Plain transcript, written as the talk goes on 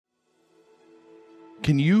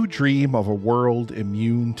Can you dream of a world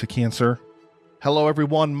immune to cancer? Hello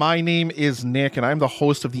everyone, my name is Nick and I'm the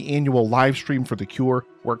host of the annual live stream for The Cure,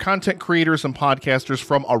 where content creators and podcasters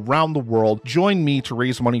from around the world join me to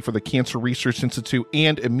raise money for the Cancer Research Institute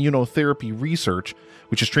and immunotherapy research,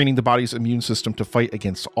 which is training the body's immune system to fight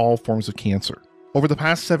against all forms of cancer. Over the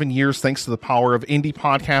past 7 years, thanks to the power of indie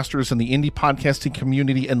podcasters and the indie podcasting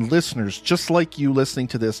community and listeners just like you listening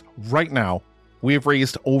to this right now, we have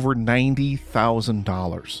raised over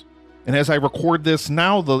 $90,000. And as I record this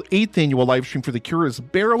now, the 8th annual live stream for The Cure is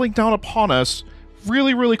barreling down upon us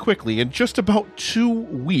really quickly in just about 2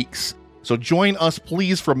 weeks. So join us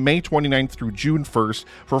please from May 29th through June 1st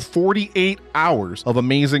for 48 hours of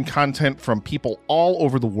amazing content from people all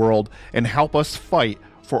over the world and help us fight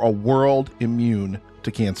for a world immune to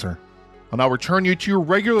cancer. I'll now return you to your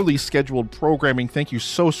regularly scheduled programming. Thank you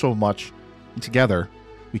so much. And together,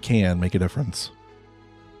 we can make a difference.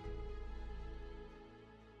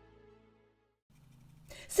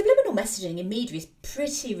 Subliminal messaging in media is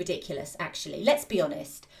pretty ridiculous, actually. Let's be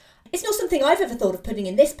honest. It's not something I've ever thought of putting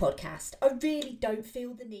in this podcast. I really don't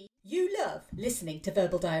feel the need. You love listening to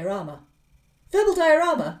Verbal Diorama. Verbal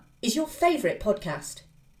Diorama is your favourite podcast.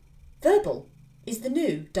 Verbal is the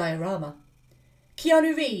new diorama.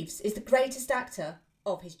 Keanu Reeves is the greatest actor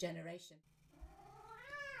of his generation.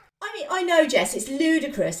 I mean, I know, Jess, it's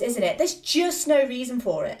ludicrous, isn't it? There's just no reason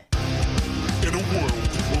for it. In a world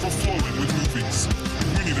overflowing with movies,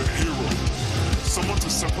 we need a hero. Someone to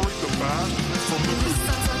separate the bad from the good.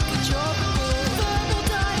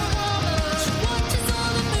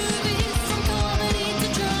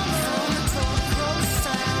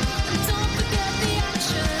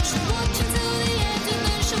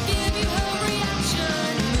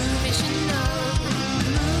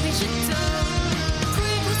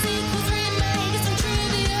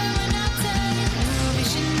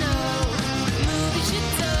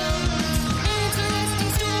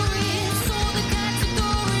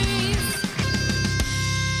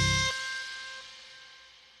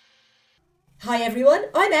 Hi everyone,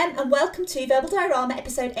 I'm Em and welcome to Verbal Diorama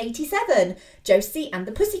episode 87, Josie and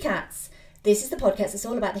the Pussycats. This is the podcast that's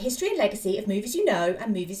all about the history and legacy of movies you know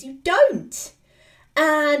and movies you don't.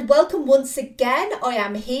 And welcome once again, I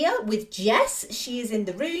am here with Jess. She is in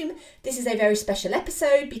the room. This is a very special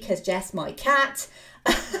episode because Jess, my cat,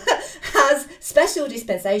 has special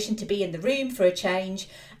dispensation to be in the room for a change.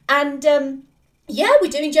 And we're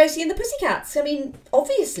doing Josie and the Pussycats. I mean,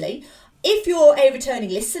 obviously. If you're a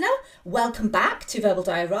returning listener, welcome back to Verbal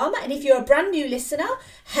Diorama. And if you're a brand new listener,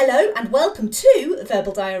 hello and welcome to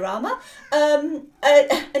Verbal Diorama. And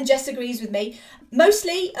Jess agrees with me.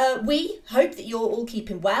 Mostly, we hope that you're all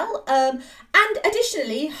keeping well. And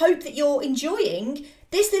additionally, hope that you're enjoying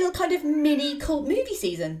this little kind of mini cult movie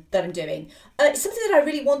season that I'm doing. It's something that I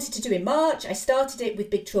really wanted to do in March. I started it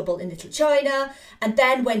with Big Trouble in Little China and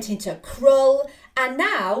then went into Krull and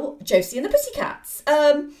now Josie and the Pussycats.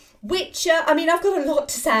 I've got a lot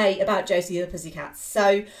to say about Josie and the Pussycats.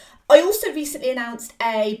 So I also recently announced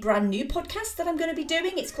a brand new podcast that I'm going to be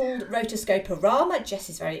doing. It's called Rotoscope-A-Rama. Jess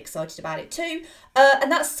is very excited about it too.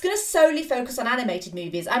 And that's going to solely focus on animated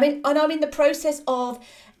movies. I'm in the process of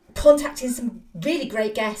contacting some really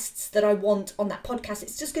great guests that I want on that podcast.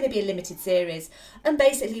 It's just going to be a limited series. And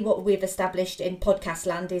basically what we've established in podcast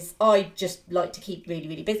land is I just like to keep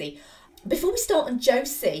really busy. Before we start on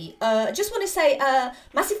Josie, I just want to say a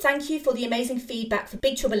massive thank you for the amazing feedback for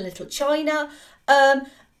Big Trouble in Little China.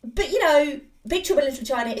 But you know, Big Trouble in Little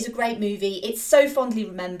China is a great movie. It's so fondly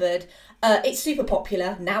remembered. It's super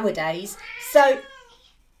popular nowadays. So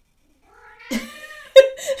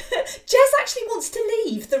Jess actually wants to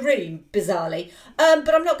leave the room, bizarrely.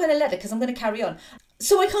 But I'm not going to let her because I'm going to carry on.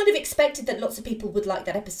 So I kind of expected that lots of people would like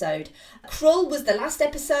that episode. Krull was the last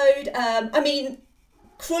episode.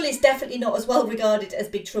 Krull is definitely not as well regarded as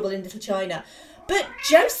Big Trouble in Little China. But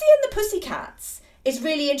Josie and the Pussycats is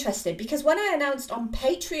really interesting because when I announced on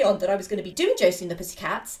Patreon that I was going to be doing Josie and the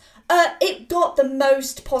Pussycats, it got the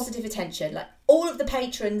most positive attention. Like all of the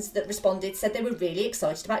patrons that responded said they were really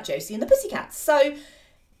excited about Josie and the Pussycats. So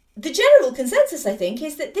the general consensus, I think,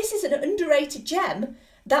 is that this is an underrated gem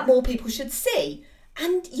that more people should see.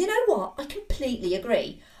 And you know what? I completely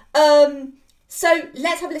agree. So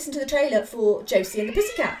let's have a listen to the trailer for Josie and the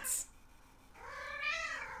Pussycats.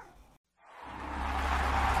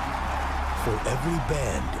 For every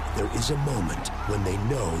band, there is a moment when they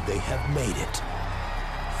know they have made it.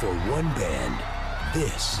 For one band,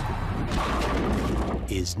 this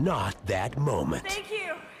is not that moment. Thank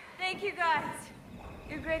you. Thank you, guys.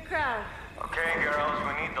 You're a great crowd. Okay, girls,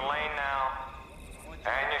 we need the lane now.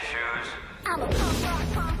 And your shoes.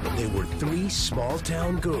 They were three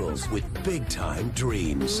small-town girls with big-time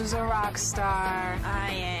dreams. Who's a rock star? I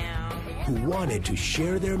am. Who wanted to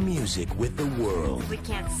share their music with the world. We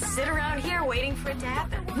can't sit around here waiting for it to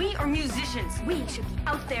happen. We are musicians. We should be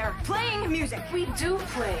out there playing music. We do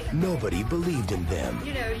play. Nobody believed in them,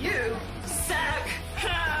 You know, you suck.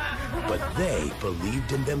 but they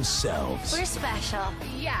believed in themselves. We're special.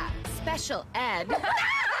 Yeah, special ed.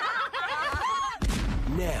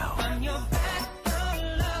 Now,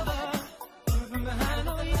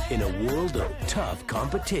 in a world of tough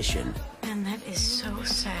competition, And that is so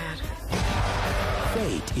sad.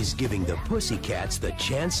 fate is giving the Pussycats the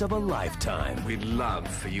chance of a lifetime. We'd love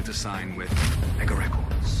for you to sign with Mega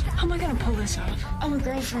Records. How am I gonna pull this off? I'm a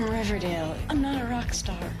girl from Riverdale. I'm not a rock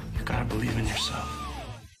star. You gotta believe in yourself.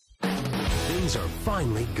 Things are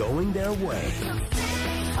finally going their way.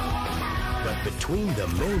 But between the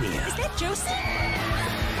mania, Is that Josie?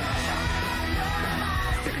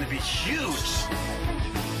 They're gonna be huge.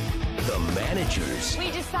 the managers, We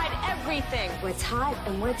decide everything. What's hot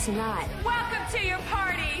and what's not. Welcome to your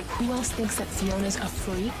party. Who else thinks that Fiona's a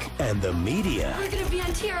freak? and the media, We're gonna be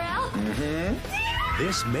on TRL.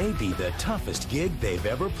 this may be the toughest gig they've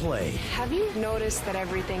ever played. Have you noticed that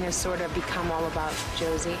everything has sort of become all about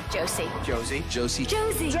Josie? Josie. Josie. Josie.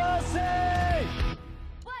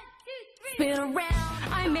 Spin around.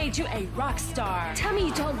 I made you a rock star. Tell me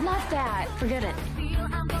you don't love that. Forget it.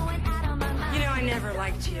 You know, I never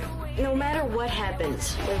liked you. No matter what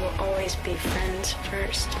happens, we will always be friends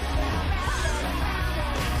first.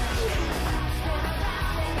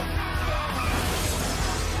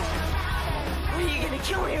 Were you gonna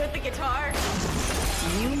kill me with the guitar?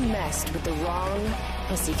 You messed with the wrong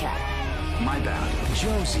pussycat. My bad.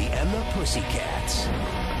 Josie and the Pussycats.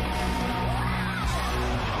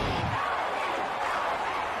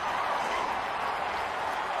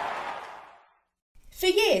 For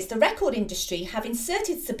years, the record industry have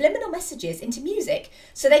inserted subliminal messages into music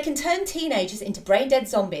so they can turn teenagers into brain-dead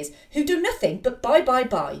zombies who do nothing but buy, buy,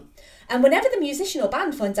 buy. And whenever the musician or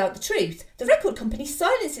band finds out the truth, the record company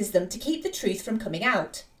silences them to keep the truth from coming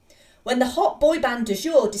out. When the hot boy band Du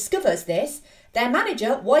Jour discovers this, their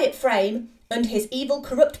manager, Wyatt Frame, and his evil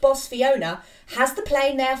corrupt boss Fiona, has the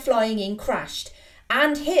plane they are flying in crashed,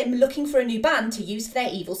 and him looking for a new band to use for their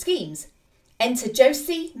evil schemes. Enter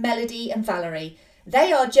Josie, Melody and Valerie.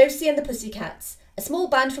 They are Josie and the Pussycats, a small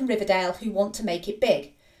band from Riverdale who want to make it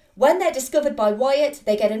big. When they're discovered by Wyatt,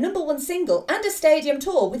 they get a #1 single and a stadium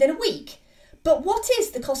tour within a week. But what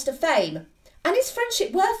is the cost of fame? And is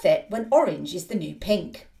friendship worth it when orange is the new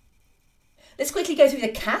pink? Let's quickly go through the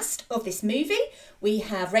cast of this movie. We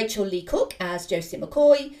have Rachel Lee Cook as Josie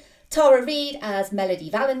McCoy, Tara Reid as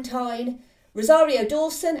Melody Valentine, Rosario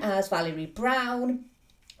Dawson as Valerie Brown,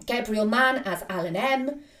 Gabriel Mann as Alan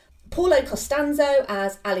M, Paulo Costanzo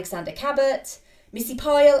as Alexander Cabot, Missy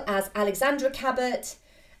Pyle as Alexandra Cabot,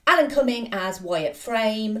 Alan Cumming as Wyatt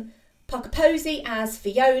Frame, Parker Posey as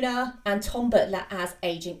Fiona, and Tom Butler as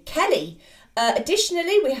Agent Kelly.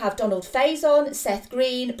 Additionally, we have Donald Faison, Seth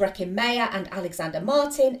Green, Breckin Meyer and Alexander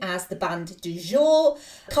Martin as the band Du Jour,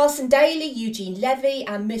 Carson Daly, Eugene Levy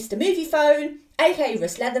and Mr. Moviephone, aka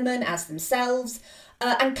Russ Leatherman as themselves,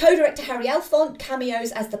 and co-director Harry Elfont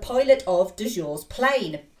cameos as the pilot of Du Jour's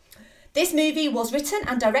plane. This movie was written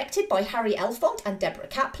and directed by Harry Elfont and Deborah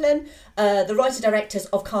Kaplan, the writer-directors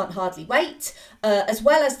of Can't Hardly Wait, as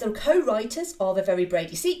well as the co-writers of A Very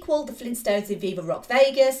Brady Sequel, The Flintstones in Viva Rock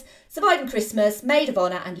Vegas, Surviving Christmas, Maid of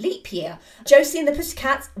Honor and Leap Year. Josie and the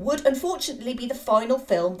Pussycats would unfortunately be the final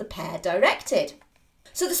film the pair directed.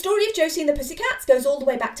 So the story of Josie and the Pussycats goes all the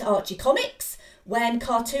way back to Archie Comics, when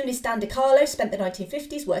cartoonist Dan DiCarlo spent the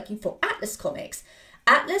 1950s working for Atlas Comics.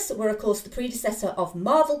 Atlas were of course the predecessor of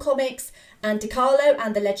Marvel Comics, and DiCarlo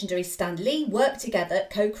and the legendary Stan Lee worked together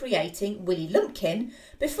co-creating Willie Lumpkin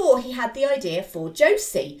before he had the idea for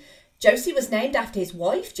Josie. Josie was named after his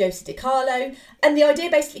wife, Josie DiCarlo, and the idea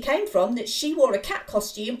basically came from that she wore a cat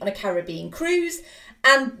costume on a Caribbean cruise,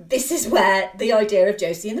 and this is where the idea of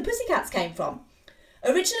Josie and the Pussycats came from.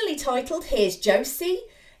 Originally titled Here's Josie,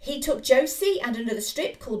 he took Josie and another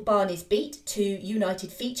strip called Barney's Beat to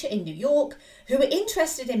United Feature in New York, who were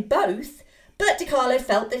interested in both, but DiCarlo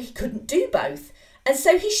felt that he couldn't do both, and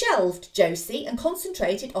so he shelved Josie and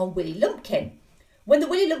concentrated on Willie Lumpkin. When the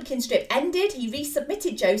Willie Lumpkin strip ended, he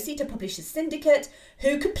resubmitted Josie to Publishers Syndicate,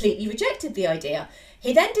 who completely rejected the idea.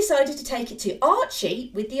 He then decided to take it to Archie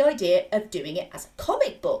with the idea of doing it as a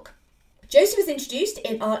comic book. Josie was introduced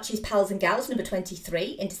in Archie's Pals and Gals number 23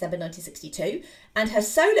 in December 1962, and her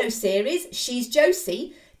solo series, She's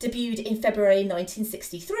Josie, debuted in February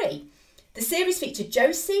 1963. The series featured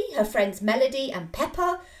Josie, her friends Melody and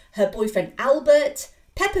Pepper, her boyfriend Albert,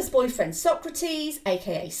 Pepper's boyfriend Socrates,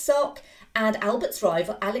 aka Sock, and Albert's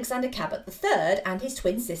rival Alexander Cabot III and his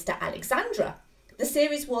twin sister Alexandra. The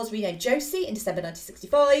series was renamed Josie in December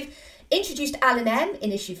 1965, introduced Alan M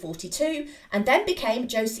in issue 42, and then became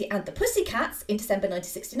Josie and the Pussycats in December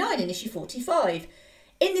 1969 in issue 45.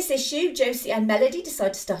 In this issue, Josie and Melody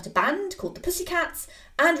decide to start a band called the Pussycats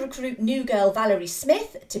and recruit new girl Valerie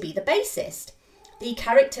Smith to be the bassist. The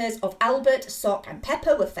characters of Albert, Sock and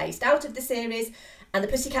Pepper were phased out of the series, and the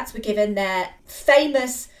Pussycats were given their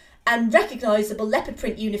famous and recognisable leopard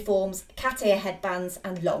print uniforms, cat ear headbands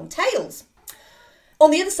and long tails.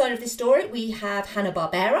 On the other side of this story, we have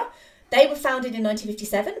Hanna-Barbera. They were founded in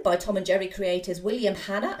 1957 by Tom and Jerry creators William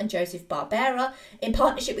Hanna and Joseph Barbera in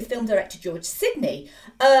partnership with film director George Sidney.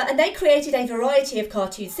 And they created a variety of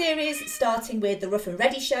cartoon series, starting with The Rough and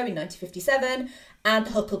Ready Show in 1957 and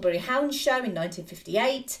The Huckleberry Hound Show in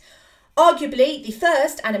 1958. Arguably, the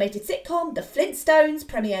first animated sitcom, The Flintstones,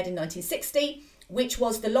 premiered in 1960, which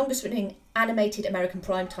was the longest-running animated American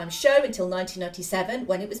primetime show until 1997,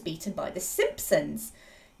 when it was beaten by The Simpsons.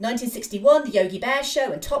 1961, The Yogi Bear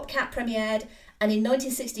Show and Top Cat premiered, and in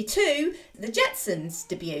 1962, The Jetsons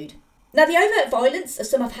debuted. Now, the overt violence of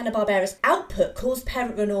some of Hanna-Barbera's output caused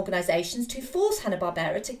parent-run organisations to force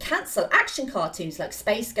Hanna-Barbera to cancel action cartoons like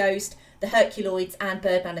Space Ghost, The Herculoids and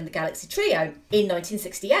Birdman and the Galaxy Trio in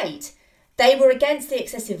 1968. They were against the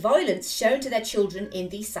excessive violence shown to their children in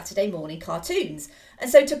these Saturday morning cartoons. And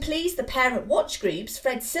so to please the parent watch groups,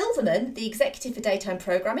 Fred Silverman, the executive for daytime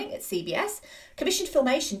programming at CBS, commissioned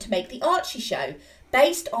Filmation to make The Archie Show,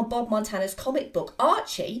 based on Bob Montana's comic book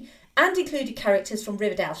Archie, and included characters from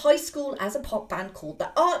Riverdale High School as a pop band called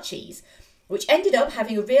the Archies, which ended up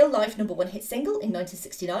having a real-life #1 hit single in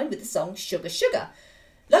 1969 with the song Sugar Sugar.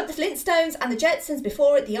 Like the Flintstones and the Jetsons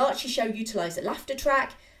before it, The Archie Show utilised a laughter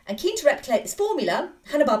track, and keen to replicate this formula,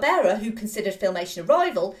 Hanna-Barbera, who considered Filmation a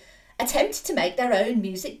rival, attempted to make their own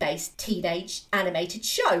music-based teenage animated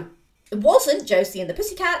show. It wasn't Josie and the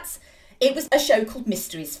Pussycats, it was a show called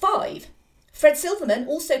Mysteries 5. Fred Silverman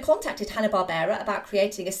also contacted Hanna-Barbera about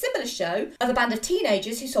creating a similar show of a band of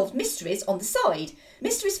teenagers who solved mysteries on the side.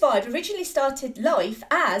 Mysteries 5 originally started life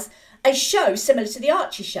as a show similar to The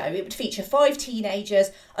Archie Show. It would feature 5 teenagers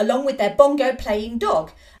along with their bongo-playing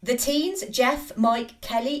dog. The teens, Jeff, Mike,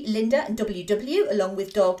 Kelly, Linda and WW, along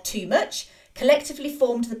with dog Too Much, collectively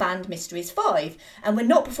formed the band Mysteries 5, and when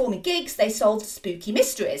not performing gigs, they solved spooky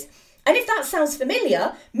mysteries. And if that sounds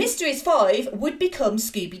familiar, Mysteries 5 would become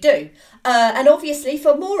Scooby-Doo. And obviously,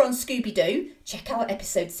 for more on Scooby-Doo, check out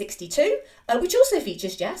episode 62, which also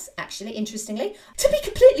features Jess, actually, interestingly. To be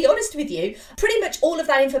completely honest with you, pretty much all of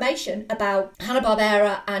that information about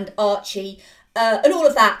Hanna-Barbera and Archie and all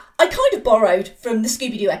of that, I kind of borrowed from the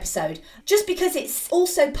Scooby-Doo episode, just because it's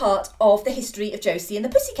also part of the history of Josie and the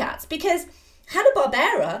Pussycats, because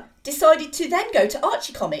Hanna-Barbera decided to then go to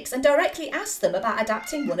Archie Comics and directly ask them about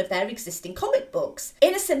adapting one of their existing comic books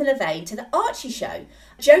in a similar vein to the Archie Show.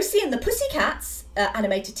 Josie and the Pussycats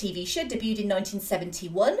animated TV show debuted in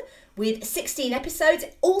 1971 with 16 episodes.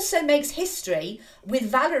 It also makes history with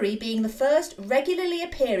Valerie being the first regularly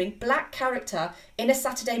appearing black character in a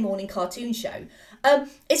Saturday morning cartoon show.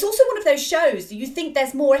 It's also one of those shows that you think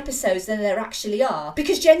there's more episodes than there actually are,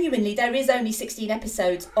 because genuinely there is only 16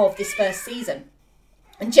 episodes of this first season.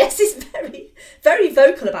 And Jess is very, very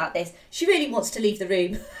vocal about this. She really wants to leave the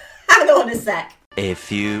room. Hang on a sec. A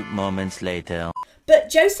few moments later.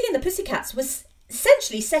 But Josie and the Pussycats was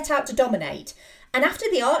essentially set out to dominate. And after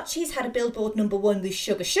the Archies had a Billboard #1 with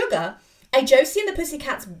Sugar Sugar, a Josie and the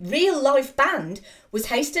Pussycats real-life band was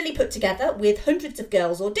hastily put together with hundreds of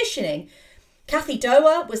girls auditioning. Kathy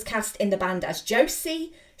Doer was cast in the band as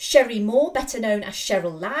Josie, Sherry Moore, better known as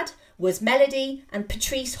Cheryl Ladd, was Melody, and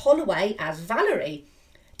Patrice Holloway as Valerie.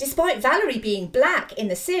 Despite Valerie being black in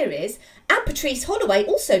the series, and Patrice Holloway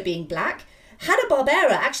also being black,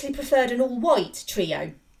 Hanna-Barbera actually preferred an all-white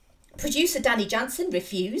trio. Producer Danny Jansen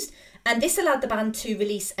refused, and this allowed the band to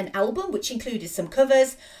release an album which included some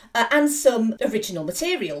covers and some original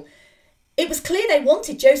material. It was clear they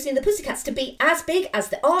wanted Josie and the Pussycats to be as big as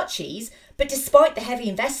the Archies, but despite the heavy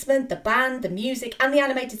investment, the band, the music and the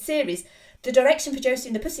animated series, the direction for Josie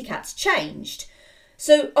and the Pussycats changed.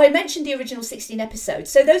 So I mentioned the original 16 episodes.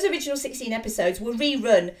 So those original 16 episodes were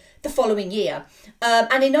rerun the following year.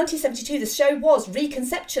 And in 1972, the show was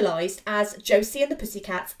reconceptualised as Josie and the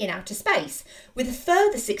Pussycats in Outer Space, with a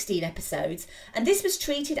further 16 episodes. And this was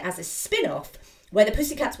treated as a spin-off, where the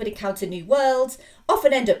Pussycats would encounter new worlds,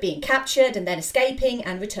 often end up being captured and then escaping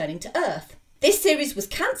and returning to Earth. This series was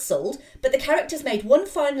cancelled, but the characters made one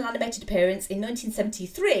final animated appearance in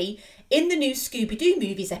 1973 in the new Scooby-Doo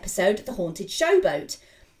movies episode, The Haunted Showboat.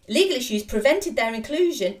 legal issues prevented their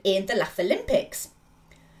inclusion in the Laugh Olympics.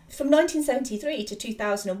 From 1973 to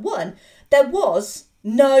 2001, there was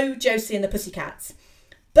no Josie and the Pussycats.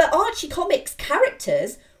 But Archie Comics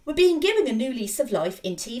characters were being given a new lease of life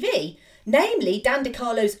in TV, namely Dan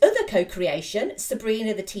DeCarlo's other co-creation,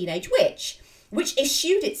 Sabrina the Teenage Witch, which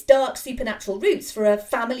eschewed its dark supernatural roots for a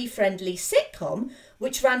family-friendly sitcom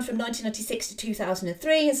which ran from 1996 to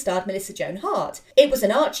 2003 and starred Melissa Joan Hart. It was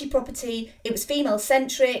an Archie property, it was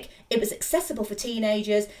female-centric, it was accessible for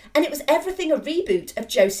teenagers, and it was everything a reboot of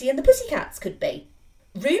Josie and the Pussycats could be.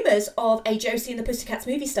 Rumours of a Josie and the Pussycats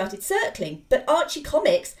movie started circling, but Archie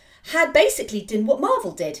Comics had basically done what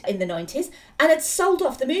Marvel did in the 90s and had sold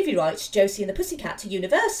off the movie rights to Josie and the Pussycat to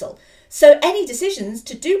Universal. So any decisions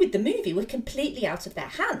to do with the movie were completely out of their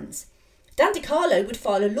hands. Dan DeCarlo would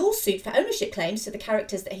file a lawsuit for ownership claims to the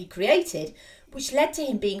characters that he created, which led to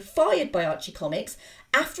him being fired by Archie Comics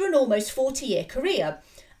after an almost 40-year career,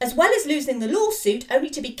 as well as losing the lawsuit only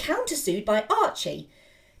to be countersued by Archie.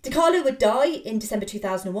 DeCarlo would die in December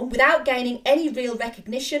 2001 without gaining any real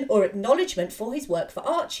recognition or acknowledgement for his work for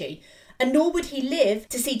Archie, and nor would he live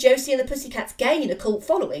to see Josie and the Pussycats gain a cult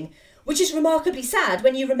following, which is remarkably sad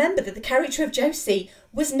when you remember that the character of Josie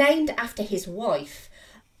was named after his wife.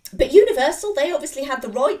 But Universal, they obviously had the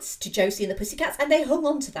rights to Josie and the Pussycats and they hung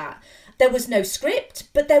on to that. There was no script,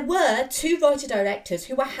 but there were two writer-directors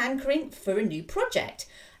who were hankering for a new project,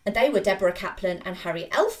 and they were Deborah Kaplan and Harry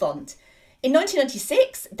Elfont. In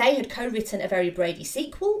 1996, they had co-written a Very Brady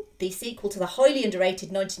sequel, the sequel to the highly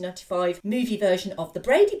underrated 1995 movie version of The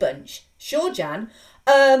Brady Bunch. Sure, Jan.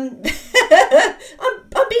 I'm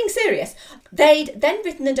being serious. They'd then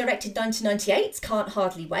written and directed 1998's Can't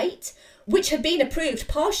Hardly Wait, which had been approved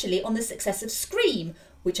partially on the success of Scream,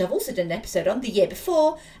 which I've also done an episode on the year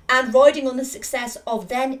before, and riding on the success of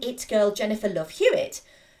then It girl Jennifer Love Hewitt.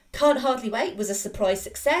 Can't Hardly Wait was a surprise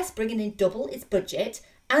success, bringing in double its budget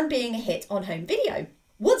and being a hit on home video.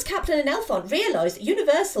 Once Kaplan and Elfont realised that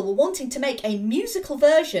Universal were wanting to make a musical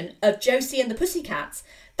version of Josie and the Pussycats,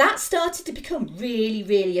 that started to become really,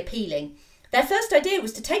 really appealing. Their first idea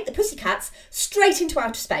was to take the Pussycats straight into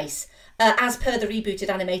outer space, as per the rebooted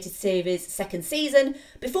animated series' second season,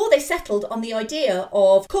 before they settled on the idea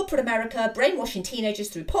of corporate America brainwashing teenagers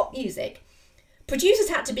through pop music. Producers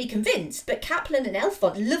had to be convinced, but Kaplan and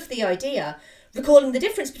Elfont loved the idea, recalling the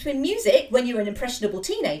difference between music when you're an impressionable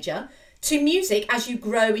teenager to music as you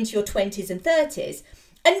grow into your 20s and 30s.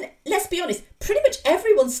 And let's be honest, pretty much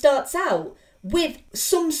everyone starts out with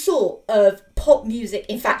some sort of pop music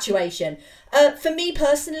infatuation. For me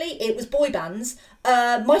personally, it was boy bands.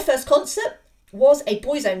 My first concert was a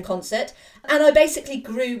Boyzone concert, and I basically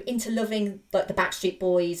grew into loving like the Backstreet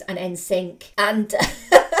Boys and NSYNC, and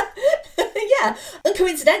yeah, and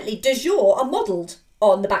coincidentally, Du Jour are modelled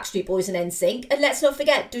on the Backstreet Boys and NSYNC, and let's not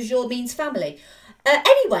forget, Du Jour means family.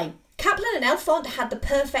 Anyway, Kaplan and Elfont had the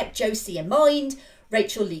perfect Josie in mind.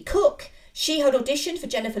 Rachel Lee Cook, she had auditioned for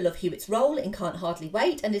Jennifer Love Hewitt's role in Can't Hardly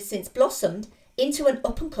Wait and has since blossomed into an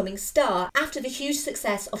up-and-coming star after the huge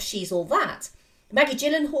success of She's All That. Maggie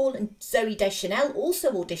Gyllenhaal and Zooey Deschanel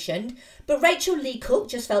also auditioned, but Rachel Lee Cook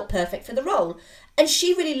just felt perfect for the role, and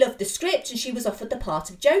she really loved the script and she was offered the part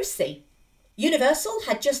of Josie. Universal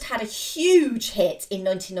had just had a huge hit in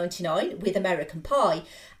 1999 with American Pie,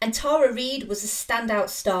 and Tara Reid was a standout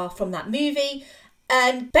star from that movie,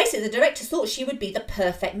 and basically the director thought she would be the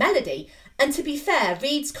perfect Melody. And to be fair,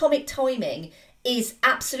 Reid's comic timing is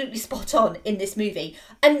absolutely spot on in this movie,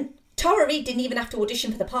 and Tara Reid didn't even have to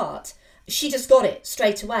audition for the part. She just got it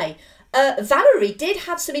straight away. Valerie did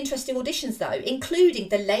have some interesting auditions though, including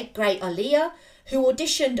the late great Aaliyah, who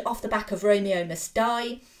auditioned off the back of Romeo Must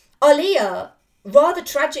Die. Aaliyah, rather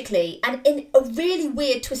tragically, and in a really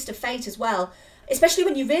weird twist of fate as well, especially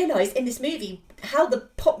when you realise in this movie how the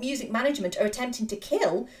pop music management are attempting to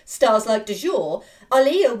kill stars like Du Jour,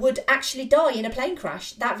 Aaliyah would actually die in a plane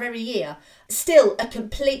crash that very year. Still a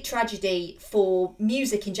complete tragedy for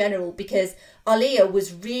music in general, because Aaliyah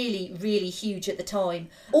was really, really huge at the time.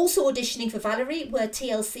 Also auditioning for Valerie were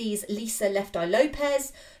TLC's Lisa Left Eye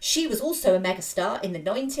Lopez. She was also a megastar in the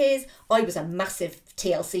 90s. I was a massive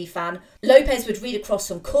TLC fan. Lopez would read across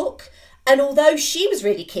from Cook, and although she was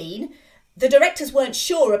really keen, the directors weren't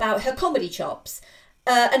sure about her comedy chops.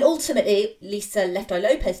 And ultimately, Lisa Left Eye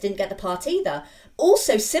Lopez didn't get the part either.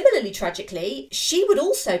 Also, similarly tragically, she would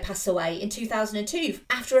also pass away in 2002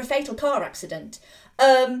 after a fatal car accident.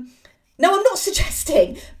 Now, I'm not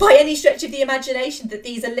suggesting by any stretch of the imagination that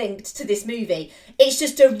these are linked to this movie. It's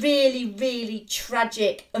just a really, really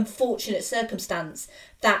tragic, unfortunate circumstance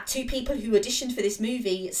that two people who auditioned for this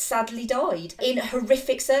movie sadly died in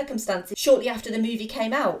horrific circumstances shortly after the movie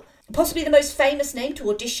came out. Possibly the most famous name to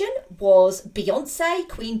audition was Beyonce,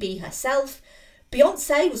 Queen Bee herself.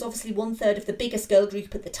 Beyonce was obviously 1/3 of the biggest girl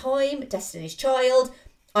group at the time, Destiny's Child.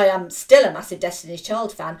 I am still a massive Destiny's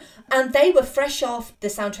Child fan. And they were fresh off the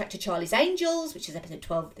soundtrack to Charlie's Angels, which is episode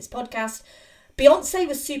 12 of this podcast. Beyonce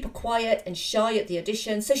was super quiet and shy at the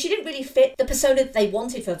audition, so she didn't really fit the persona that they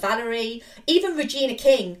wanted for Valerie. Even Regina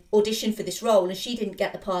King auditioned for this role and she didn't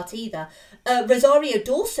get the part either. Rosario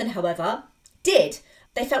Dawson, however, did.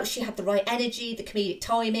 They felt she had the right energy, the comedic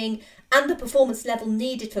timing, and the performance level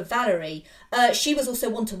needed for Valerie. She was also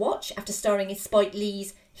one to watch after starring in Spike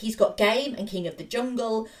Lee's He's Got Game and King of the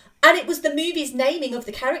Jungle. And it was the movie's naming of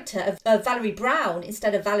the character of Valerie Brown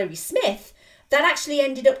instead of Valerie Smith that actually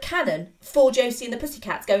ended up canon for Josie and the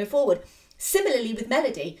Pussycats going forward. Similarly with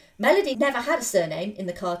Melody. Melody never had a surname in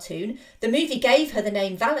the cartoon. The movie gave her the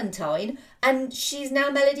name Valentine, and she's now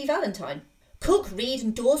Melody Valentine. Cook, Reed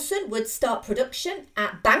and Dawson would start production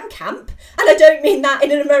at band camp, and I don't mean that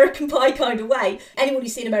in an American Pie kind of way. Anyone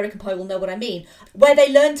who's seen American Pie will know what I mean. Where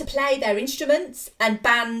they learned to play their instruments and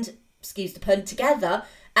band, excuse the pun, together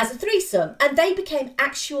as a threesome, and they became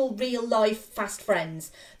actual real-life fast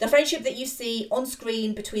friends. The friendship that you see on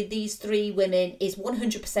screen between these three women is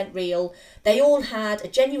 100% real. They all had a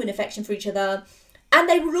genuine affection for each other, and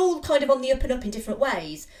they were all kind of on the up and up in different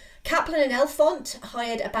ways. Kaplan and Elfont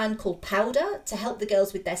hired a band called Powder to help the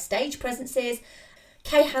girls with their stage presences.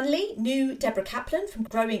 Kay Hanley knew Deborah Kaplan from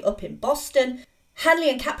growing up in Boston. Hanley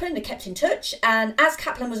and Kaplan are kept in touch, and as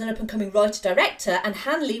Kaplan was an up-and-coming writer-director and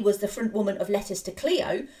Hanley was the front woman of Letters to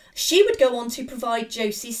Cleo, she would go on to provide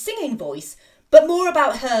Josie's singing voice. But more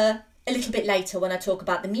about her a little bit later when I talk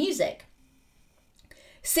about the music.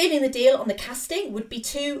 Sealing the deal on the casting would be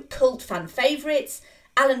two cult fan favourites,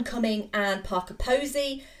 Alan Cumming and Parker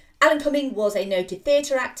Posey. Alan Cumming was a noted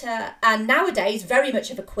theatre actor and nowadays very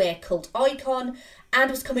much of a queer cult icon, and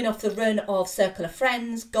was coming off the run of Circle of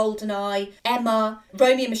Friends, GoldenEye, Emma,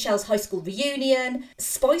 Romeo and Michelle's High School Reunion,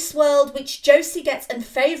 Spice World, which Josie gets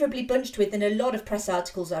unfavourably bunched with in a lot of press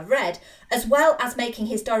articles I've read, as well as making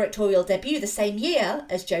his directorial debut the same year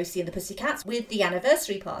as Josie and the Pussycats with The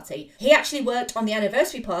Anniversary Party. He actually worked on The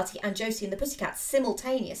Anniversary Party and Josie and the Pussycats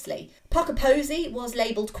simultaneously. Parker Posey was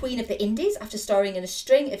labelled Queen of the Indies after starring in a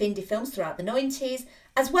string of indie films throughout the 90s,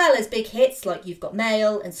 as well as big hits like You've Got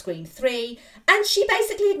Mail and Scream 3, and she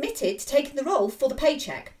basically admitted to taking the role for the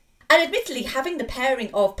paycheck. And admittedly, having the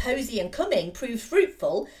pairing of Posey and Cumming proved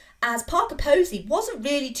fruitful, as Parker Posey wasn't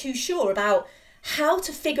really too sure about how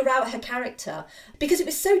to figure out her character, because it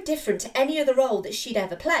was so different to any other role that she'd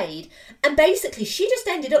ever played, and basically she just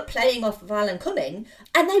ended up playing off of Alan Cumming,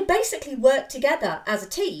 and they basically worked together as a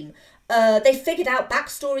team. They figured out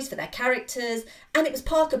backstories for their characters, and it was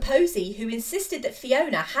Parker Posey who insisted that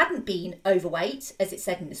Fiona hadn't been overweight, as it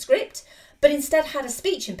said in the script, but instead had a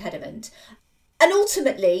speech impediment. And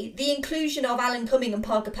ultimately, the inclusion of Alan Cumming and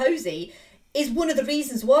Parker Posey is one of the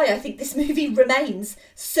reasons why I think this movie remains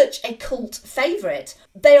such a cult favourite.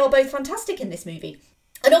 They are both fantastic in this movie.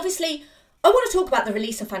 And obviously, I want to talk about the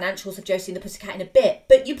release and financials of Josie and the Pussycat in a bit,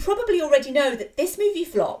 but you probably already know that this movie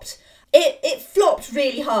flopped. It flopped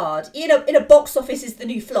really hard, in a box office is the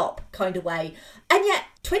new flop kind of way. And yet,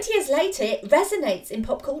 20 years later, it resonates in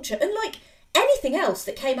pop culture, unlike anything else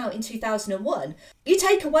that came out in 2001. You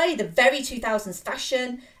take away the very 2000s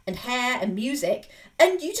fashion and hair and music,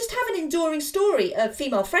 and you just have an enduring story of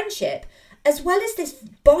female friendship, as well as this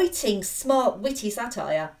biting, smart, witty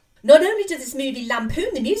satire. Not only does this movie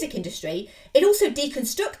lampoon the music industry, it also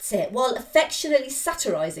deconstructs it while affectionately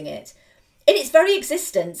satirising it. In its very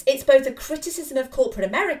existence, it's both a criticism of corporate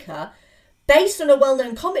America, based on a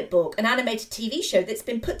well-known comic book, an animated TV show that's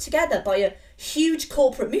been put together by a huge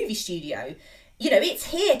corporate movie studio. It's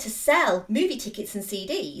here to sell movie tickets and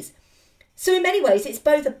CDs. So in many ways, it's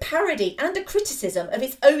both a parody and a criticism of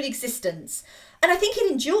its own existence. And I think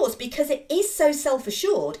it endures because it is so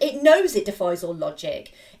self-assured. It knows it defies all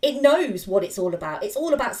logic. It knows what it's all about. It's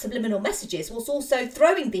all about subliminal messages, whilst also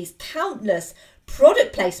throwing these countless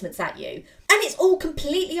product placements at you. And it's all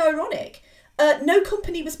completely ironic. No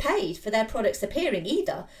company was paid for their products appearing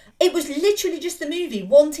either. It was literally just the movie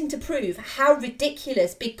wanting to prove how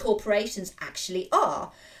ridiculous big corporations actually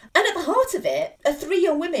are. And at the heart of it are three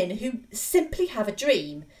young women who simply have a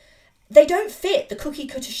dream. They don't fit the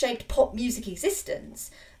cookie-cutter shaped pop music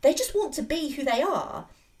existence. They just want to be who they are.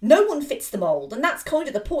 No one fits the mould, and that's kind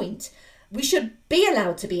of the point. We should be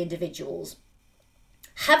allowed to be individuals.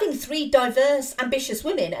 Having three diverse, ambitious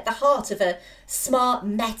women at the heart of a smart,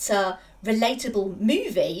 meta, relatable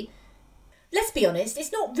movie, let's be honest,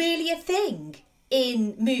 it's not really a thing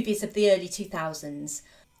in movies of the early 2000s.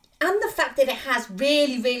 And the fact that it has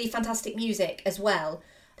really, really fantastic music as well.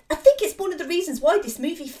 I think it's one of the reasons why this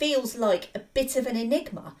movie feels like a bit of an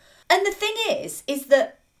enigma. And the thing is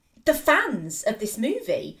that the fans of this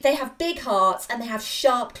movie, they have big hearts and they have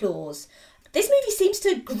sharp claws. This movie seems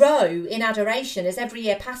to grow in adoration as every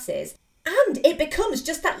year passes, and it becomes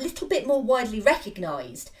just that little bit more widely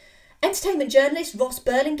recognised. Entertainment journalist Ross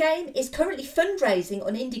Burlingame is currently fundraising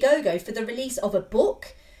on Indiegogo for the release of a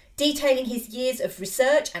book detailing his years of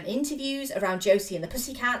research and interviews around Josie and the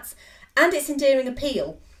Pussycats and its endearing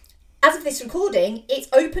appeal. As of this recording, it's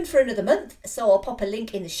open for another month, so I'll pop a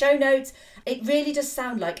link in the show notes. It really does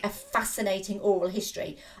sound like a fascinating oral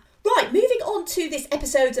history. Right, moving on to this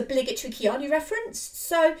episode's obligatory Keanu reference.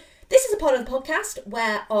 So this is a part of the podcast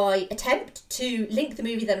where I attempt to link the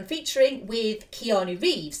movie that I'm featuring with Keanu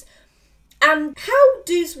Reeves. And how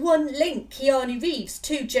does one link Keanu Reeves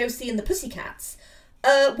to Josie and the Pussycats?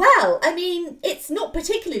 Well, I mean, it's not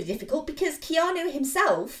particularly difficult because Keanu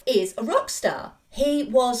himself is a rock star. He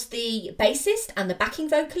was the bassist and the backing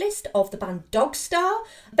vocalist of the band Dogstar,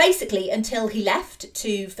 basically until he left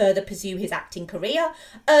to further pursue his acting career.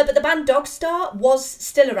 But the band Dogstar was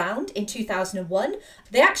still around in 2001.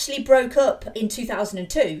 They actually broke up in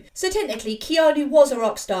 2002. So technically, Keanu was a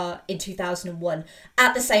rock star in 2001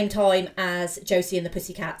 at the same time as Josie and the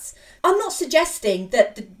Pussycats. I'm not suggesting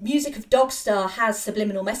that the music of Dogstar has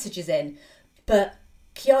subliminal messages in, but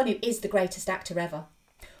Keanu is the greatest actor ever.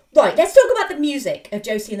 Right, let's talk about the music of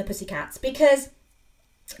Josie and the Pussycats, because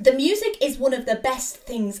the music is one of the best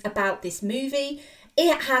things about this movie.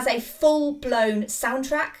 It has a full-blown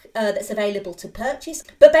soundtrack that's available to purchase.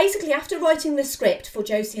 But basically, after writing the script for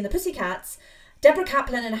Josie and the Pussycats, Deborah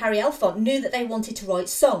Kaplan and Harry Elfont knew that they wanted to write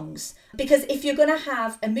songs. Because if you're going to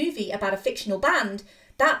have a movie about a fictional band,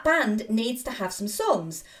 that band needs to have some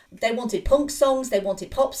songs. They wanted punk songs, they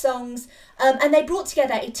wanted pop songs, and they brought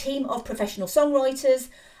together a team of professional songwriters.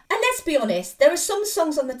 And let's be honest, there are some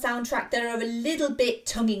songs on the soundtrack that are a little bit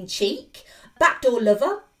tongue-in-cheek. Backdoor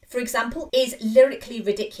Lover, for example, is lyrically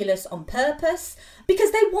ridiculous on purpose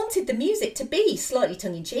because they wanted the music to be slightly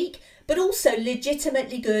tongue-in-cheek, but also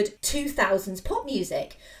legitimately good 2000s pop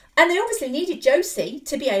music. And they obviously needed Josie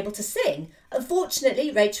to be able to sing.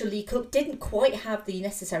 Unfortunately, Rachel Lee Cook didn't quite have the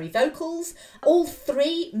necessary vocals. All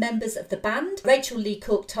three members of the band, Rachel Lee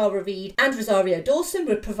Cook, Tara Reid and Rosario Dawson,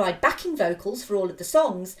 would provide backing vocals for all of the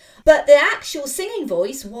songs. But the actual singing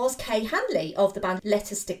voice was Kay Hanley of the band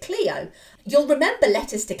Letters to Cleo. You'll remember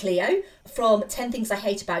Letters to Cleo from 10 Things I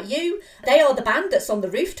Hate About You. They are the band that's on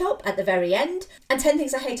the rooftop at the very end. And 10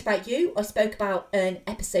 Things I Hate About You, I spoke about in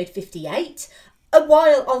episode 58. And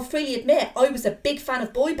while I'll freely admit I was a big fan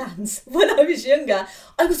of boy bands when I was younger,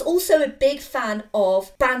 I was also a big fan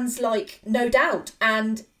of bands like No Doubt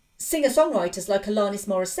and singer-songwriters like Alanis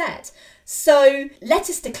Morissette. So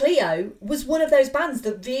Letters to Cleo was one of those bands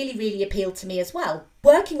that really, really appealed to me as well.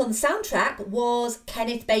 Working on the soundtrack was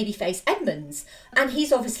Kenneth Babyface Edmonds, and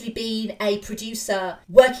he's obviously been a producer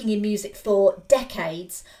working in music for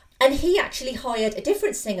decades, and he actually hired a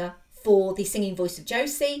different singer for the singing voice of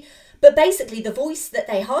Josie. But basically the voice that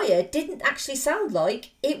they hired didn't actually sound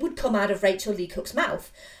like it would come out of Rachel Lee Cook's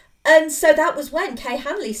mouth. And so that was when Kay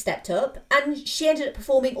Hanley stepped up and she ended up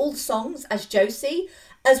performing all the songs as Josie,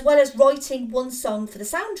 as well as writing one song for the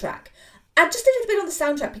soundtrack. And just a little bit on the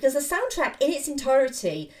soundtrack, because the soundtrack in its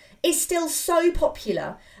entirety is still so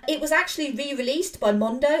popular. It was actually re-released by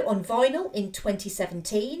Mondo on vinyl in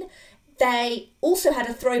 2017. They also had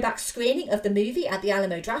a throwback screening of the movie at the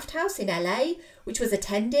Alamo Drafthouse in LA, which was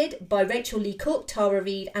attended by Rachel Lee Cook, Tara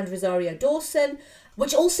Reid and Rosario Dawson,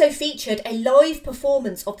 which also featured a live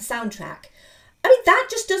performance of the soundtrack. I mean, that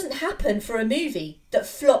just doesn't happen for a movie that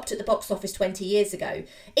flopped at the box office 20 years ago.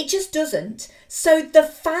 It just doesn't. So the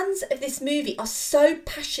fans of this movie are so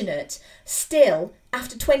passionate still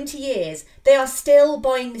after 20 years. They are still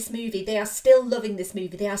buying this movie. They are still loving this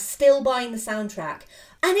movie. They are still buying the soundtrack.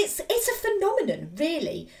 And it's a phenomenon,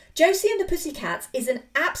 really. Josie and the Pussycats is an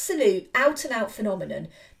absolute out-and-out phenomenon.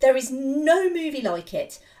 There is no movie like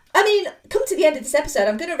it. I mean, come to the end of this episode,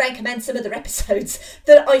 I'm going to recommend some other episodes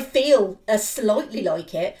that I feel are slightly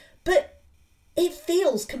like it, but it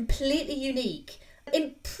feels completely unique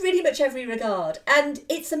in pretty much every regard. And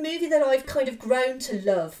it's a movie that I've kind of grown to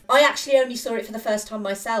love. I actually only saw it for the first time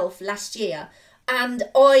myself last year, and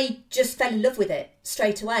I just fell in love with it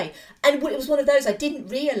straight away. And it was one of those, I didn't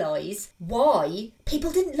realise why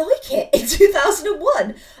people didn't like it in 2001.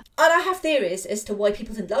 And I have theories as to why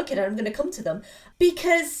people didn't like it, and I'm going to come to them.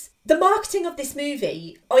 Because the marketing of this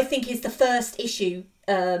movie, I think, is the first issue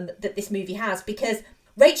that this movie has. Because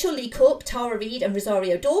Rachel Lee Cook, Tara Reid and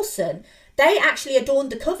Rosario Dawson, they actually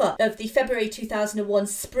adorned the cover of the February 2001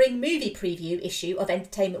 spring movie preview issue of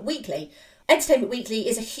Entertainment Weekly. Entertainment Weekly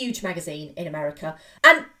is a huge magazine in America,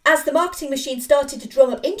 and as the marketing machine started to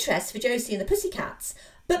drum up interest for Josie and the Pussycats,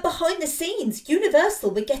 but behind the scenes,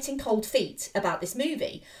 Universal were getting cold feet about this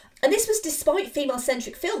movie. And this was despite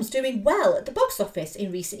female-centric films doing well at the box office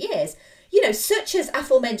in recent years, such as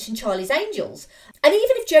aforementioned Charlie's Angels. And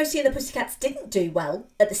even if Josie and the Pussycats didn't do well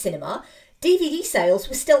at the cinema, DVD sales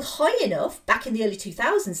were still high enough back in the early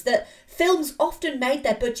 2000s that films often made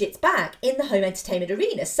their budgets back in the home entertainment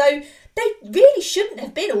arena. So they really shouldn't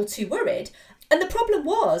have been all too worried. And the problem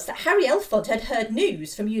was that Harry Elfont had heard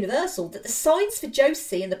news from Universal that the signs for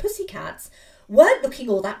Josie and the Pussycats weren't looking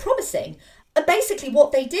all that promising. And basically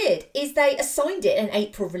what they did is they assigned it an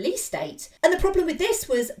April release date. And the problem with this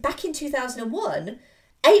was back in 2001,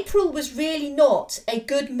 April was really not a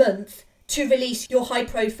good month to release your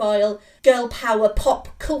high-profile, girl power,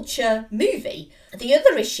 pop culture movie. The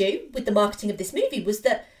other issue with the marketing of this movie was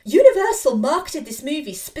that Universal marketed this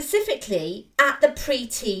movie specifically at the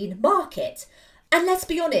pre-teen market. And let's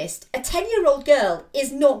be honest, a 10-year-old girl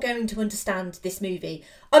is not going to understand this movie.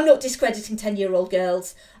 I'm not discrediting 10-year-old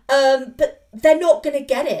girls, but they're not going to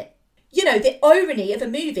get it. The irony of a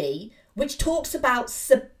movie which talks about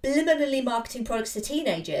subliminally marketing products to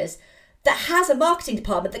teenagers that has a marketing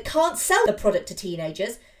department that can't sell the product to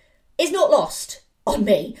teenagers is not lost on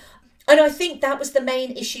me. And I think that was the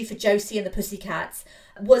main issue for Josie and the Pussycats,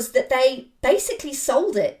 was that they basically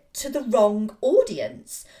sold it to the wrong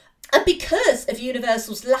audience. And because of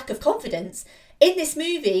Universal's lack of confidence in this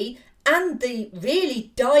movie and the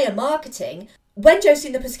really dire marketing, when Josie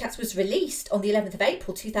and the Pussycats was released on the 11th of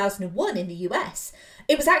April 2001 in the US,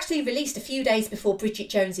 it was actually released a few days before Bridget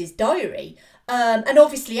Jones's Diary. And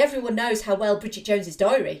obviously everyone knows how well Bridget Jones's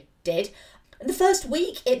Diary did. In the first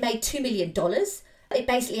week, it made $2 million. It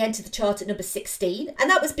basically entered the chart at number 16, and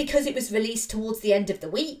that was because it was released towards the end of the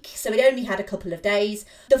week, so it only had a couple of days.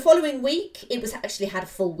 The following week, it was actually had a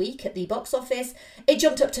full week at the box office. It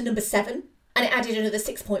jumped up to number 7, and it added another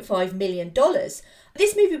 $6.5 million.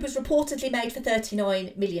 This movie was reportedly made for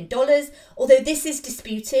 $39 million, although this is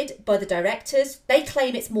disputed by the directors. They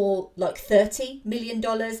claim it's more like $30 million.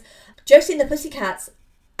 Josie and the Pussycats,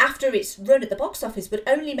 after its run at the box office, would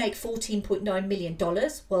only make $14.9 million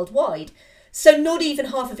worldwide. So not even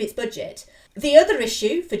half of its budget. The other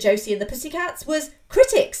issue for Josie and the Pussycats was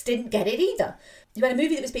critics didn't get it either. You had a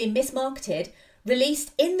movie that was being mismarketed,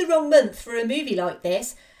 released in the wrong month for a movie like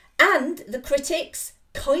this, and the critics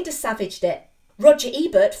kind of savaged it. Roger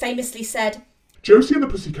Ebert famously said, Josie and the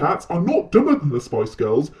Pussycats are not dumber than the Spice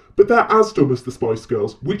Girls, but they're as dumb as the Spice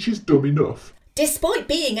Girls, which is dumb enough. Despite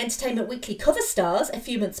being Entertainment Weekly cover stars a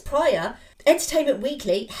few months prior, Entertainment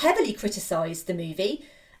Weekly heavily criticised the movie,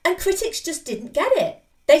 and critics just didn't get it.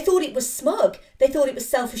 They thought it was smug. They thought it was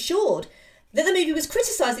self-assured. That the movie was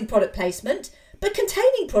criticising product placement, but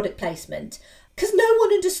containing product placement. Because no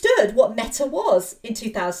one understood what meta was in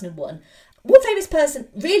 2001. One famous person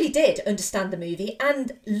really did understand the movie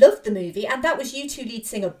and loved the movie, and that was U2 lead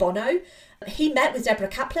singer Bono. He met with Deborah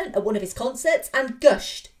Kaplan at one of his concerts and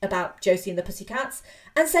gushed about Josie and the Pussycats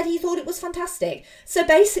and said he thought it was fantastic. So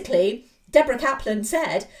basically, Deborah Kaplan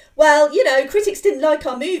said, well, critics didn't like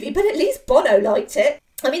our movie, but at least Bono liked it.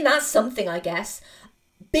 I mean, that's something, I guess.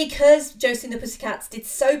 Because Josie and the Pussycats did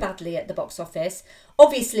so badly at the box office,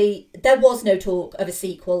 obviously there was no talk of a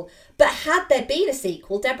sequel. But had there been a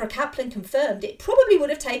sequel, Deborah Kaplan confirmed it probably would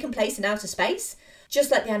have taken place in outer space,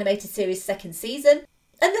 just like the animated series' second season.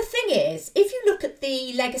 And the thing is, if you look at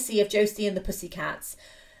the legacy of Josie and the Pussycats,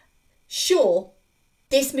 sure,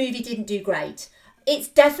 this movie didn't do great. It's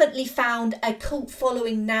definitely found a cult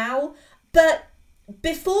following now, but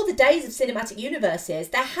before the days of cinematic universes,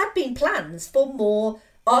 there had been plans for more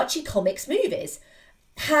Archie Comics movies.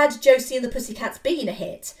 Had Josie and the Pussycats been a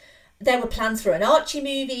hit, there were plans for an Archie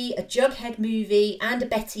movie, a Jughead movie, and a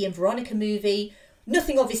Betty and Veronica movie.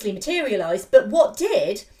 Nothing obviously materialised, but what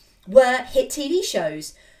did were hit TV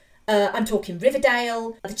shows. I'm talking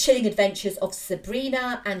Riverdale, The Chilling Adventures of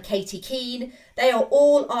Sabrina and Katie Keene. They are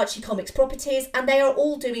all Archie Comics properties, and they are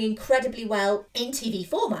all doing incredibly well in TV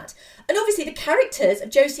format. And obviously the characters of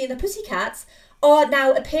Josie and the Pussycats are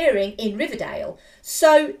now appearing in Riverdale.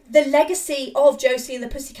 So the legacy of Josie and the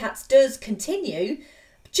Pussycats does continue,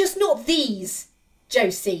 just not these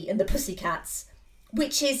Josie and the Pussycats,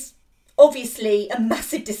 which is obviously a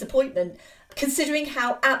massive disappointment considering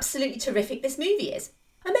how absolutely terrific this movie is.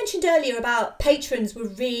 I mentioned earlier about patrons were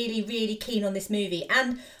really, really keen on this movie,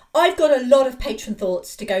 and I've got a lot of patron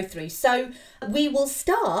thoughts to go through. So we will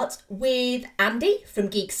start with Andy from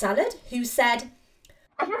Geek Salad, who said,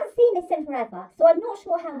 I haven't seen this in forever, so I'm not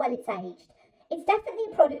sure how well it's aged. It's definitely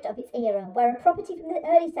a product of its era, where a property from the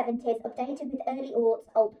early 70s updated with early aughts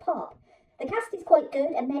old pop. The cast is quite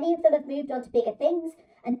good, and many of them have moved on to bigger things,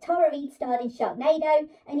 and Tara Reid starred in Sharknado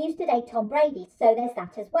and used to date Tom Brady, so there's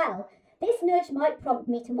that as well. This nudge might prompt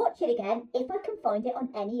me to watch it again if I can find it on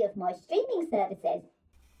any of my streaming services.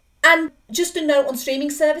 And just a note on streaming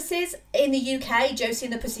services, in the UK, Josie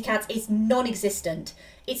and the Pussycats is non-existent.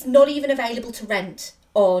 It's not even available to rent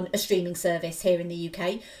on a streaming service here in the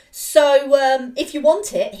UK. So if you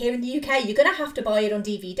want it here in the UK, you're going to have to buy it on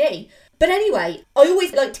DVD. But anyway, I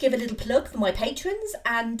always like to give a little plug for my patrons,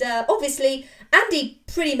 and obviously Andy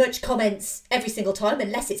pretty much comments every single time,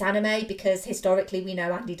 unless it's anime, because historically we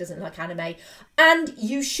know Andy doesn't like anime. And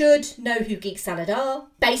you should know who Geek Salad are,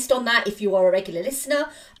 based on that if you are a regular listener.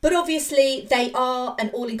 But obviously they are an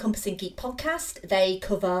all-encompassing geek podcast. They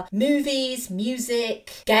cover movies,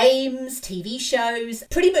 music, games, TV shows,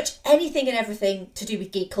 pretty much anything and everything to do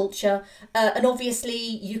with geek culture. And obviously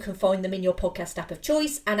you can find them in your podcast app of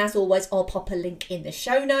choice. And as always, I'll pop a link in the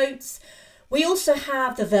show notes. We also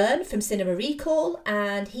have the Vern from Cinema Recall,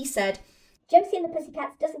 and he said, Josie and the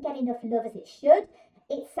Pussycats doesn't get enough love as it should.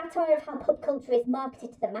 Its satire of how pop culture is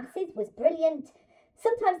marketed to the masses was brilliant.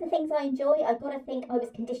 Sometimes the things I enjoy, I've got to think I was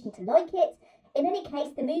conditioned to like it. In any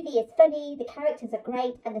case, the movie is funny, the characters are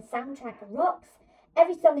great, and the soundtrack rocks.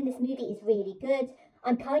 Every song in this movie is really good.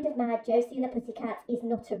 I'm kind of mad Josie and the Pussycats is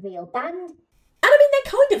not a real band. And I mean, they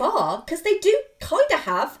kind of are, because they do kind of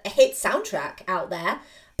have a hit soundtrack out there.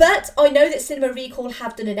 But I know that Cinema Recall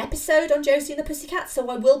have done an episode on Josie and the Pussycats, so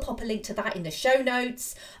I will pop a link to that in the show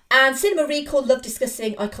notes. And Cinema Recall love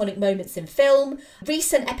discussing iconic moments in film.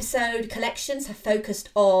 Recent episode collections have focused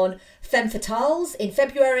on Femme Fatales in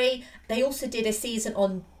February. They also did a season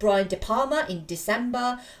on Brian De Palma in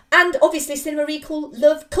December. And obviously Cinema Recall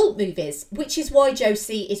love cult movies, which is why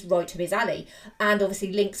Josie is right to his alley. And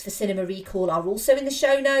obviously links for Cinema Recall are also in the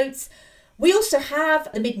show notes. We also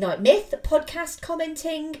have the Midnight Myth podcast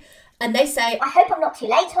commenting, and they say, I hope I'm not too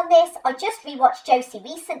late on this. I just rewatched Josie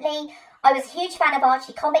recently. I was a huge fan of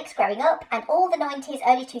Archie comics growing up, and all the 90s,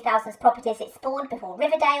 early 2000s properties it spawned before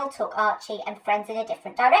Riverdale took Archie and Friends in a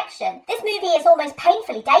different direction. This movie is almost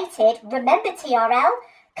painfully dated. Remember TRL,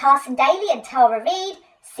 Carson Daly and Tara Reid,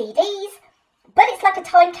 CDs. But it's like a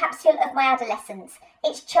time capsule of my adolescence.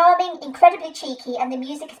 It's charming, incredibly cheeky, and the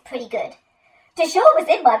music is pretty good. Du jour was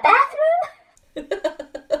in my bathroom.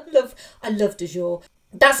 I love Du jour.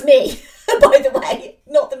 That's me, by the way,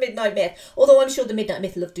 not the Midnight Myth. Although I'm sure the Midnight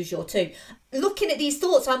Myth love Du jour too. Looking at these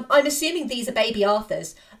thoughts, I'm assuming these are baby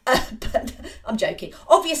Arthurs. But I'm joking.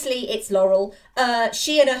 Obviously, it's Laurel.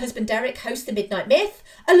 She and her husband Derek host the Midnight Myth,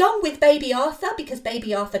 along with baby Arthur, because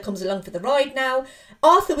baby Arthur comes along for the ride now.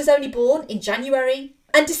 Arthur was only born in January.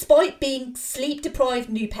 And despite being sleep-deprived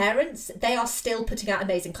new parents, they are still putting out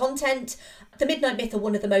amazing content. The Midnight Myth are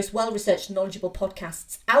one of the most well-researched and knowledgeable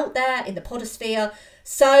podcasts out there in the podosphere.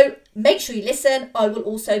 So make sure you listen. I will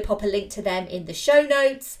also pop a link to them in the show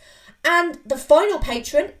notes. And the final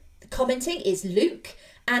patron commenting is Luke.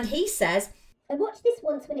 And he says, I watched this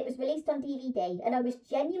once when it was released on DVD, and I was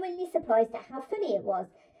genuinely surprised at how funny it was.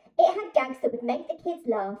 It had gags that would make the kids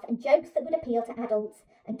laugh and jokes that would appeal to adults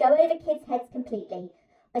and go over kids' heads completely.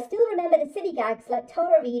 I still remember the silly gags like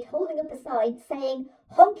Tara Reid holding up a sign saying,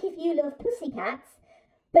 honk if you love pussycats,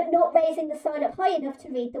 but not raising the sign up high enough to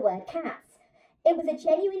read the word cats. It was a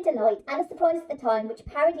genuine delight and a surprise at the time, which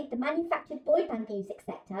parodied the manufactured boy band music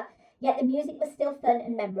sector, yet the music was still fun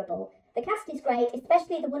and memorable. The cast is great,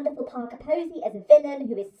 especially the wonderful Parker Posey as a villain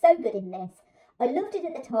who is so good in this. I loved it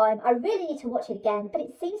at the time. I really need to watch it again, but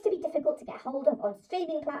it seems to be difficult to get hold of on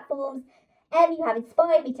streaming platforms. You have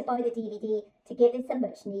inspired me to buy the DVD to give this a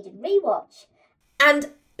much needed rewatch.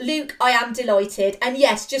 And Luke, I am delighted. And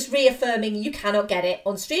yes, just reaffirming you cannot get it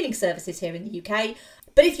on streaming services here in the UK.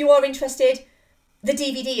 But if you are interested, the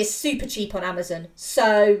DVD is super cheap on Amazon.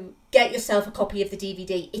 So get yourself a copy of the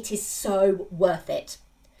DVD. It is so worth it.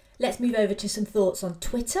 Let's move over to some thoughts on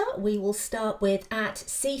Twitter. We will start with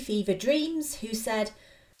 @SeaFeverDreams, who said,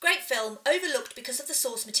 great film, overlooked because of the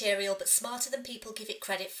source material, but smarter than people give it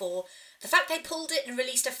credit for. The fact they pulled it and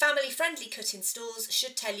released a family-friendly cut in stores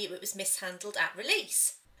should tell you it was mishandled at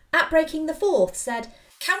release. @BreakingTheFourth said,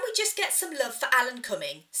 can we just get some love for Alan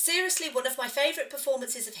Cumming? Seriously, one of my favourite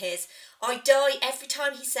performances of his. I die every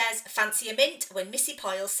time he says fancy a mint when Missy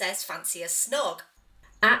Pyle says fancy a snog.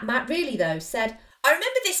 @MattReally though said, I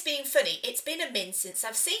remember this being funny. It's been a min since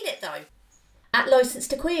I've seen it though.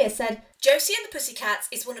 @Licensed2Queer said, Josie and the Pussycats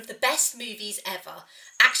is one of the best movies ever.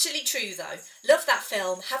 Actually true though. Love that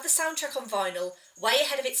film, have the soundtrack on vinyl, way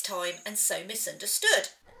ahead of its time and so misunderstood.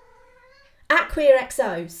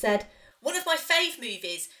 @QueerXO said, one of my fave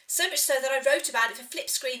movies, so much so that I wrote about it for Flip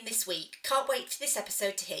Screen this week. Can't wait for this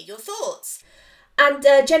episode to hear your thoughts.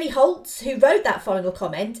 And Jenny Holtz, who wrote that final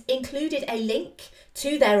comment, included a link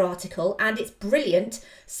to their article, and it's brilliant,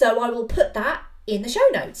 so I will put that in the show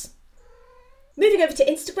notes. Moving over to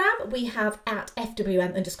Instagram, we have at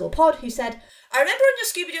FWM_pod, who said, I remember on your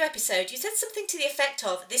Scooby-Doo episode, you said something to the effect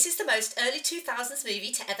of, this is the most early 2000s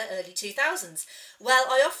movie to ever early 2000s. Well,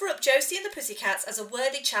 I offer up Josie and the Pussycats as a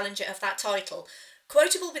worthy challenger of that title.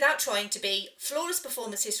 Quotable without trying to be, flawless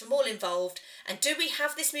performances from all involved, and do we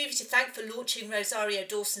have this movie to thank for launching Rosario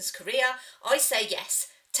Dawson's career? I say yes.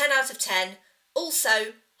 10 out of 10.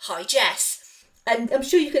 Also, hi Jess. And I'm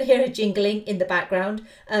sure you can hear her jingling in the background.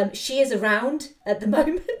 She is around at the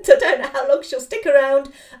moment. I don't know how long she'll stick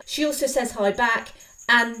around. She also says hi back.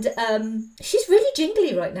 And she's really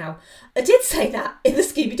jingly right now. I did say that in the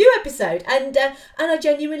Scooby-Doo episode. And I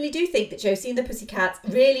genuinely do think that Josie and the Pussycats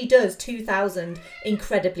really does 2000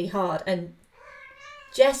 incredibly hard. And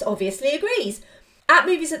Jess obviously agrees. At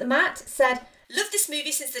Movies at the Mat said, love this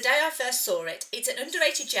movie since the day I first saw it. It's an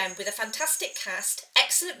underrated gem with a fantastic cast,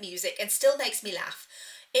 excellent music, and still makes me laugh.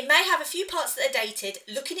 It may have a few parts that are dated,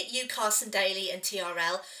 looking at you, Carson Daly and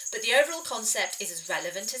TRL, but the overall concept is as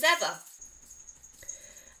relevant as ever.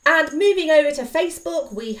 And moving over to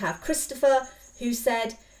Facebook, we have Christopher, who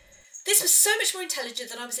said, this was so much more intelligent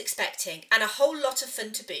than I was expecting, and a whole lot of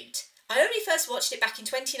fun to boot. I only first watched it back in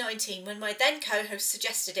 2019 when my then co-host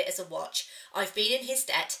suggested it as a watch. I've been in his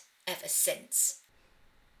debt ever since.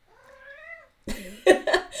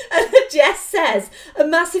 And Jess says, a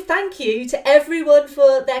massive thank you to everyone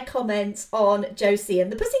for their comments on Josie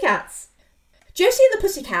and the Pussycats. Josie and the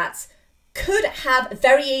Pussycats could have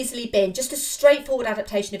very easily been just a straightforward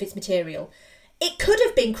adaptation of its material. It could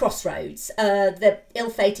have been Crossroads, the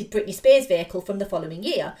ill-fated Britney Spears vehicle from the following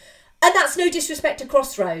year. And that's no disrespect to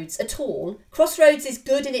Crossroads at all. Crossroads is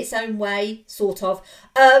good in its own way, sort of.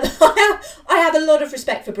 I have a lot of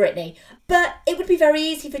respect for Britney, but it would be very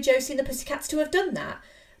easy for Josie and the Pussycats to have done that.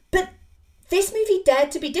 But this movie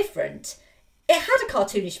dared to be different. It had a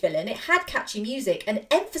cartoonish villain, it had catchy music and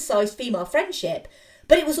emphasised female friendship,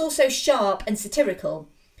 but it was also sharp and satirical.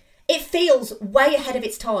 It feels way ahead of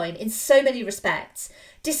its time in so many respects,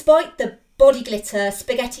 despite the body glitter,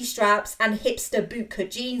 spaghetti straps and hipster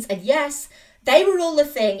bootcut jeans, and yes, they were all a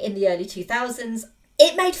thing in the early 2000s.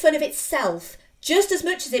 It made fun of itself just as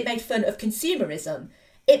much as it made fun of consumerism.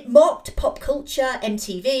 It mocked pop culture,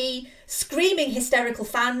 MTV, screaming hysterical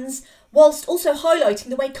fans, whilst also highlighting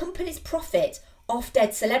the way companies profit off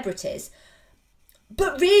dead celebrities.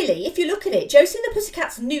 But really, if you look at it, Josie and the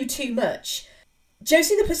Pussycats knew too much.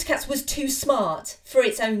 Josie and the Pussycats was too smart for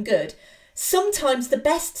its own good. Sometimes the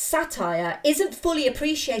best satire isn't fully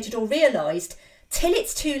appreciated or realised till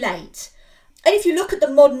it's too late. And if you look at the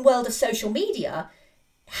modern world of social media,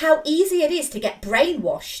 how easy it is to get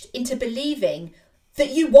brainwashed into believing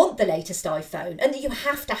that you want the latest iPhone and that you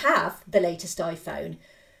have to have the latest iPhone.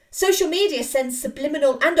 Social media sends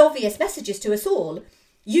subliminal and obvious messages to us all,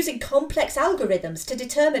 using complex algorithms to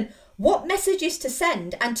determine what messages to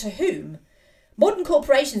send and to whom. Modern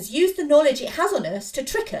corporations use the knowledge it has on us to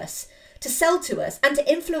trick us, to sell to us and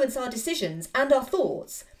to influence our decisions and our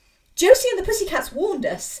thoughts. Josie and the Pussycats warned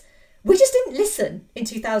us. We just didn't listen in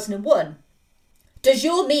 2001. De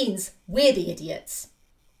jure means we're the idiots.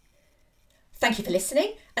 Thank you for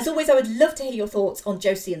listening. As always, I would love to hear your thoughts on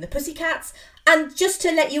Josie and the Pussycats. And just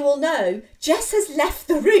to let you all know, Jess has left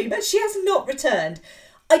the room and she has not returned.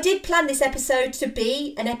 I did plan this episode to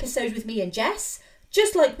be an episode with me and Jess,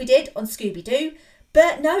 just like we did on Scooby-Doo.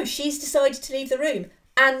 But no, she's decided to leave the room.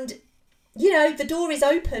 And you know, the door is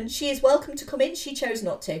open. She is welcome to come in. She chose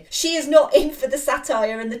not to. She is not in for the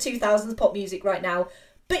satire and the 2000s pop music right now.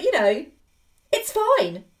 But, you know, it's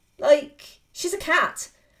fine. Like, she's a cat.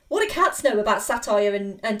 What do cats know about satire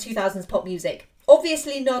and 2000s pop music?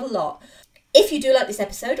 Obviously not a lot. If you do like this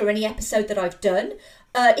episode or any episode that I've done,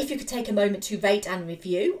 if you could take a moment to rate and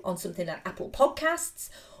review on something like Apple Podcasts,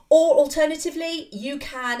 or alternatively, you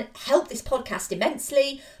can help this podcast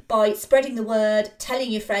immensely by spreading the word,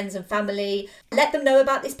 telling your friends and family, let them know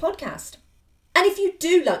about this podcast. And if you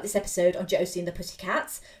do like this episode on Josie and the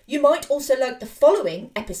Pussycats, you might also like the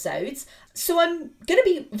following episodes. So I'm going to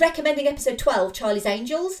be recommending episode 12, Charlie's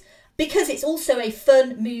Angels, because it's also a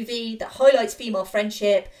fun movie that highlights female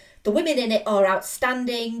friendship. The women in it are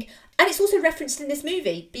outstanding. And it's also referenced in this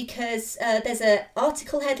movie because there's an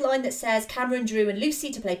article headline that says Cameron, Drew and Lucy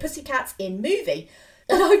to play Pussycats in movie.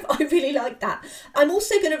 And I really like that. I'm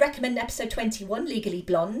also going to recommend episode 21, Legally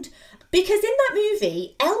Blonde, because in that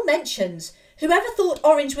movie, Elle mentions whoever thought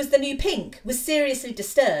orange was the new pink was seriously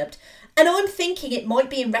disturbed. And I'm thinking it might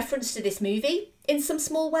be in reference to this movie in some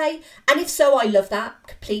small way. And if so, I love that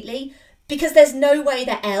completely. because there's no way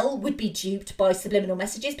that Elle would be duped by subliminal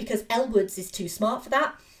messages, because Elle Woods is too smart for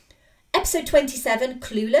that. Episode 27,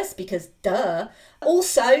 Clueless, because duh.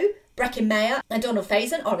 Also, Breckin Meyer and Donald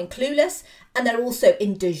Faison are in Clueless, and they're also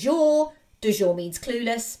in Du Jour. Du Jour means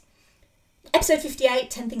clueless. Episode 58,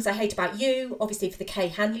 10 Things I Hate About You, obviously for the Kay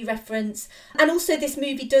Hanley reference. And also this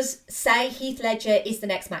movie does say Heath Ledger is the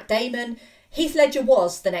next Matt Damon. Heath Ledger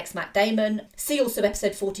was the next Matt Damon. See also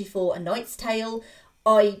episode 44, A Knight's Tale.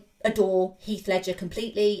 I adore Heath Ledger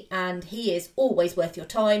completely, and he is always worth your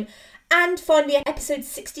time. And finally, episode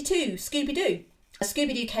 62, Scooby-Doo.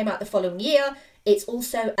 Scooby-Doo came out the following year. It's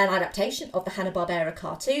also an adaptation of the Hanna-Barbera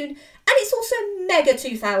cartoon, and it's also mega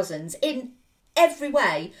 2000s in every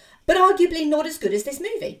way, but arguably not as good as this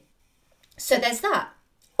movie. So there's that.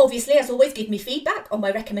 Obviously, as always, give me feedback on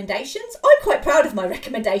my recommendations. I'm quite proud of my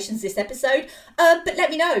recommendations this episode, but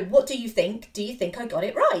let me know, what do you think? Do you think I got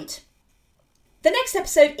it right? The next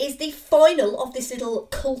episode is the final of this little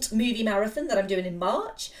cult movie marathon that I'm doing in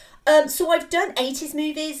March. So I've done 80s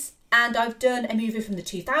movies and I've done a movie from the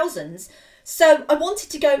 2000s. So I wanted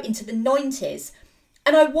to go into the 90s,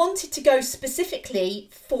 and I wanted to go specifically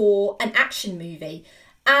for an action movie.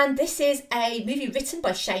 And this is a movie written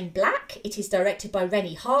by Shane Black. It is directed by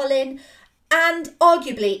Renny Harlin. And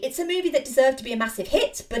arguably, it's a movie that deserved to be a massive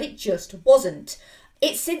hit, but it just wasn't.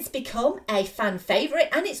 It's since become a fan favourite,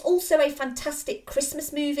 and it's also a fantastic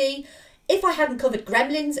Christmas movie. If I hadn't covered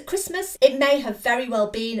Gremlins at Christmas, it may have very well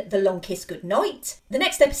been The Long Kiss Goodnight. The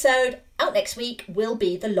next episode, out next week, will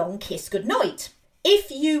be The Long Kiss Goodnight. If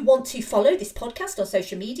you want to follow this podcast on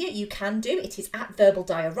social media, you can do. It is at Verbal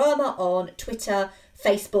Diorama on Twitter,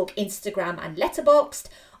 Facebook, Instagram and Letterboxd.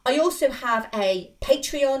 I also have a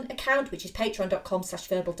Patreon account, which is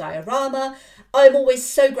patreon.com/verbaldiorama. I'm always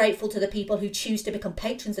so grateful to the people who choose to become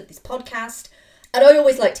patrons of this podcast. And I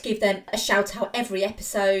always like to give them a shout out every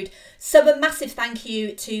episode. So a massive thank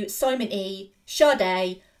you to Simon E,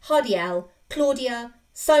 Sade, Hardy L, Claudia,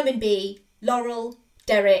 Simon B, Laurel,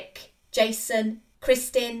 Derek, Jason,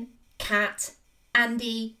 Kristin, Kat,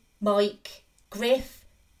 Andy, Mike, Griff,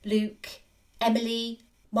 Luke, Emily,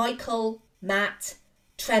 Michael, Matt,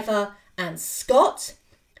 Trevor and Scott.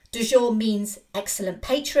 Du jour means excellent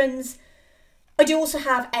patrons. I do also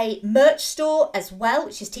have a merch store as well,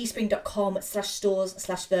 which is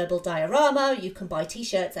teespring.com/stores/verbaldiorama. You can buy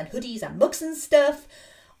t-shirts and hoodies and mugs and stuff.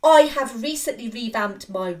 I have recently revamped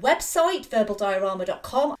my website,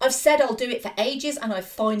 verbaldiorama.com. I've said I'll do it for ages and I've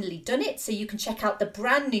finally done it. So you can check out the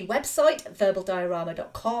brand new website,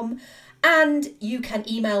 verbaldiorama.com. And you can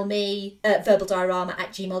email me at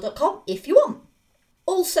verbaldiorama@gmail.com if you want.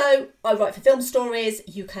 Also, I write for Film Stories.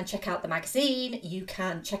 You can check out the magazine, you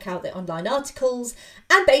can check out the online articles,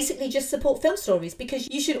 and basically just support Film Stories, because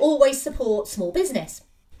you should always support small business.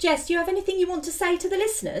 Jess, do you have anything you want to say to the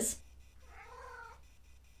listeners?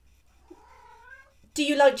 Do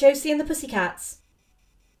you like Josie and the Pussycats?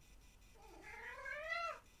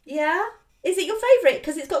 Yeah? Is it your favourite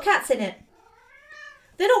because it's got cats in it?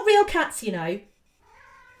 They're not real cats, you know.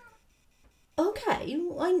 Okay,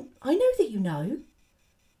 I know that you know.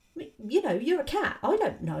 You know, you're a cat. I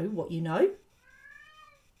don't know what you know.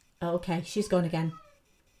 Okay, she's gone again.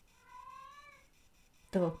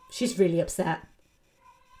 Oh, she's really upset.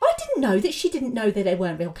 I didn't know that she didn't know that they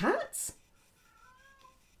weren't real cats.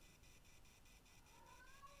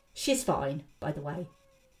 She's fine, by the way.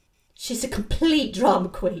 She's a complete drama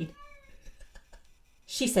queen.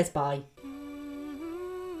 She says bye.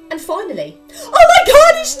 And finally, oh my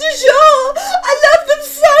God, it's Du jour! I love them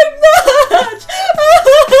so much!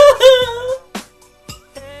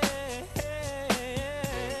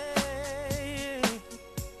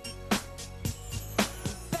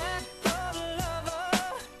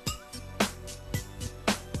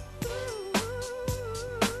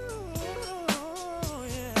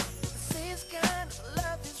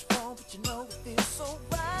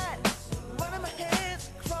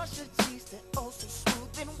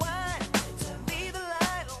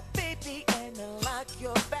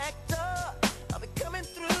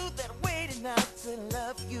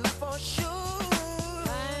 Love you for sure.